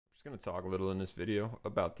Just gonna talk a little in this video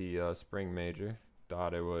about the spring major.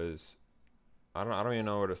 Thought it was I don't even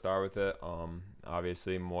know where to start with it.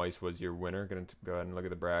 Obviously Moist was your winner. Gonna go ahead and look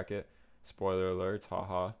at the bracket. Spoiler alerts,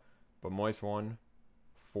 haha. But Moist won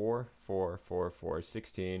 4, 4, 4, 4,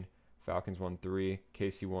 16. Falcons won 3.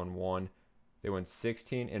 KC won 1. They went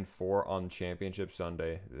 16-4 on Championship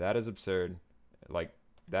Sunday. That is absurd. Like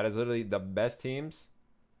that is literally the best teams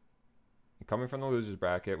coming from the losers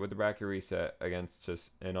bracket with the bracket reset against just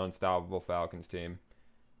an unstoppable Falcons team.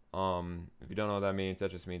 If you don't know what that means, that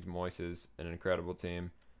just means Moise is an incredible team.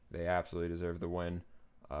 They absolutely deserve the win.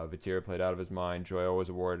 Vatira played out of his mind. Joyo was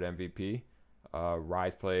awarded MVP.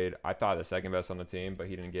 Rise played, I thought, the second best on the team, but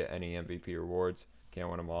he didn't get any MVP rewards. Can't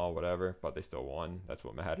win them all, whatever, but they still won. That's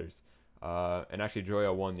what matters. And actually,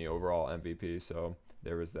 Joyo won the overall MVP, so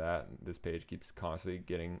there was that. This page keeps constantly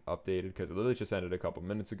getting updated because it literally just ended a couple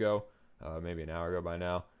minutes ago, maybe an hour ago by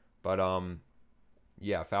now. But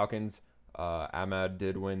yeah, Falcons. Ahmad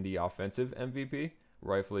did win the offensive MVP,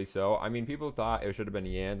 rightfully so. I mean, people thought it should have been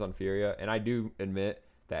Yans on Furia, and I do admit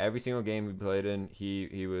that every single game he played in, he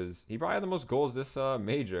probably had the most goals this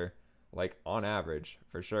major, like on average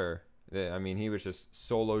for sure. I mean, he was just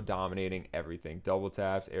solo dominating everything, double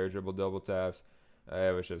taps, air dribble, double taps.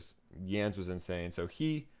 It was just Yans was insane. So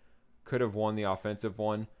he could have won the offensive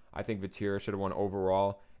one. I think Vatira should have won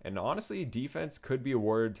overall, and honestly, defense could be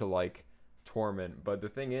awarded to like Torment. But the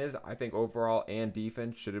thing is, I think overall and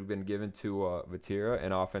defense should have been given to Vatira,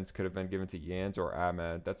 and offense could have been given to Yans or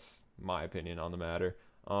Ahmad. That's my opinion on the matter.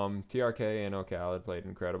 TRK and O'Khaled played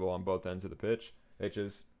incredible on both ends of the pitch.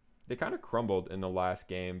 They kind of crumbled in the last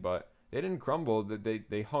game, but they didn't crumble.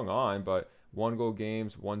 They hung on, but 1 goal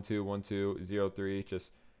games, 1-2, 1-2, 0-3.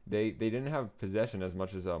 Just they didn't have possession as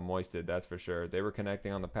much as Moist did. That's for sure. They were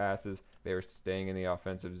connecting on the passes. They were staying in the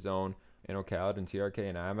offensive zone. And O'Khaled and TRK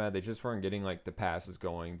and Ahmad, they just weren't getting like the passes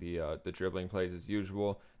going, the dribbling plays as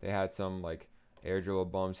usual. They had some like air dribble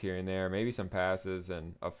bumps here and there, maybe some passes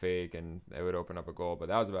and a fake, and they would open up a goal. But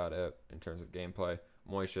that was about it in terms of gameplay.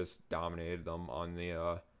 Moist just dominated them on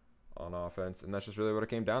the on offense, and that's just really what it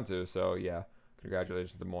came down to. So yeah,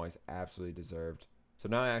 congratulations to Moist, absolutely deserved. So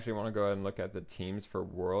now I actually want to go ahead and look at the teams for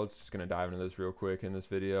Worlds. Just gonna dive into this real quick in this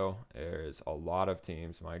video. There's a lot of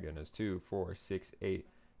teams. My goodness, 2, 4, 6, 8.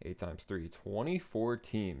 8 times 3, 24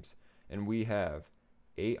 teams, and we have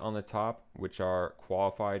 8 on the top, which are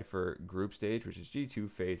qualified for group stage, which is G2,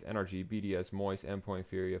 FaZe, NRG, BDS, Moist, Endpoint,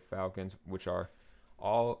 Furia, Falcons, which are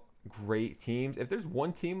all great teams. If there's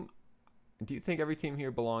one team, do you think every team here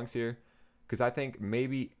belongs here? Because I think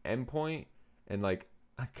maybe Endpoint and like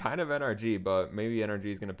kind of NRG, but maybe NRG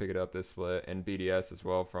is going to pick it up this split, and BDS as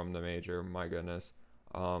well from the major. My goodness.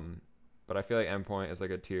 But I feel like Endpoint is like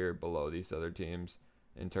a tier below these other teams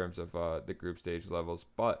in terms of the group stage levels.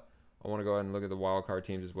 But I want to go ahead and look at the wildcard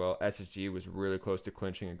teams as well. SSG was really close to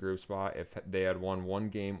clinching a group spot. If they had won one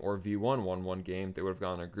game, or V1 won one game, they would have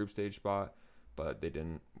gotten a group stage spot, but they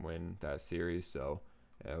didn't win that series, so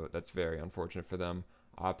that's very unfortunate for them.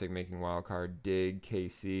 Optic making wildcard, Dig,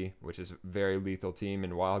 KC, which is a very lethal team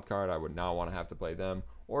in wildcard. I would not want to have to play them,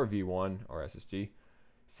 or V1 or SSG.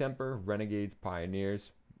 Semper, Renegades,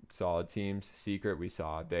 Pioneers, solid teams. Secret, we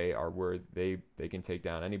saw they are where they can take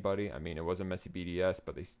down anybody. I mean, it wasn't Messi BDS,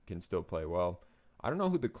 but they can still play well. I don't know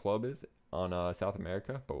who the club is on South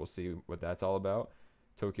America, but we'll see what that's all about.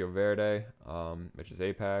 Tokyo Verde, which is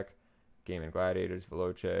APAC. Game and Gladiators,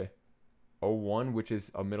 Veloce. O1, which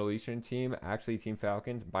is a Middle Eastern team, actually Team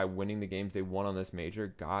Falcons, by winning the games they won on this major,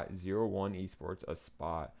 got 0-1 Esports a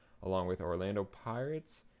spot, along with Orlando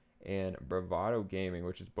Pirates and Bravado Gaming,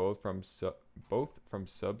 which is both from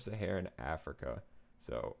sub-Saharan Africa.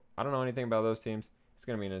 So I don't know anything about those teams. It's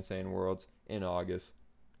gonna be an insane Worlds in August.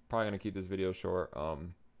 Probably gonna keep this video short. All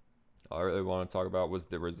I really want to talk about was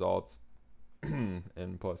the results,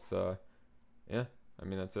 and plus, yeah, I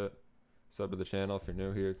mean that's it. Sub to the channel if you're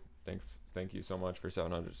new here. Thank you so much for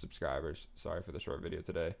 700 subscribers. Sorry for the short video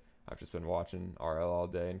today. I've just been watching RL all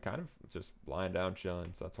day and kind of just lying down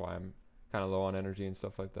chilling, so that's why I'm kind of low on energy and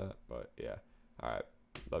stuff like that. But yeah, all right,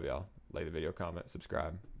 love y'all. Like the video, comment,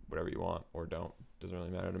 subscribe, whatever you want, or don't, doesn't really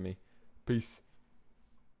matter to me. Peace.